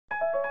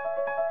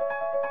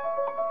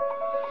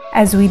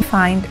As we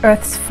find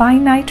Earth's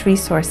finite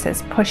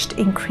resources pushed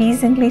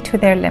increasingly to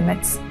their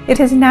limits,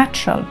 it is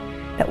natural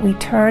that we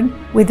turn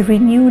with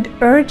renewed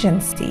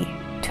urgency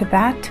to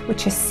that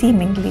which is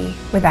seemingly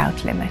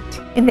without limit.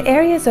 In the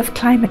areas of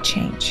climate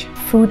change,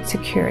 food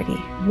security,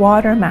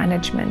 water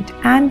management,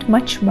 and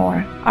much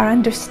more, our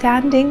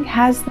understanding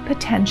has the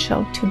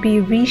potential to be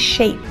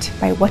reshaped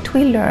by what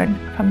we learn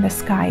from the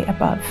sky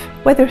above,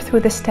 whether through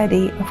the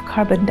study of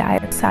carbon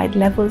dioxide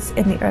levels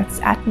in the Earth's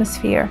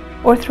atmosphere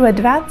or through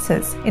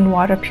advances in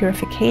water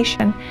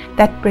purification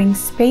that bring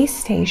space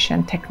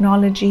station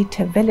technology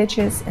to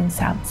villages in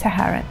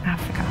sub-Saharan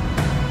Africa.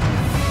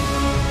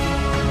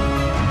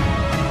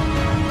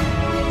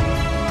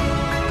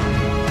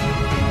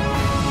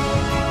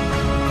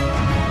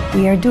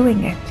 We are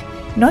doing it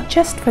not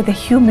just for the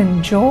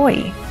human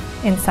joy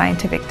in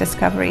scientific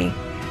discovery,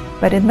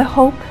 but in the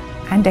hope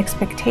and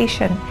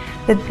expectation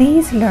that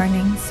these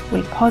learnings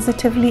will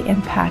positively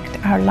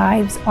impact our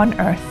lives on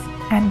Earth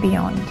and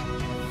beyond.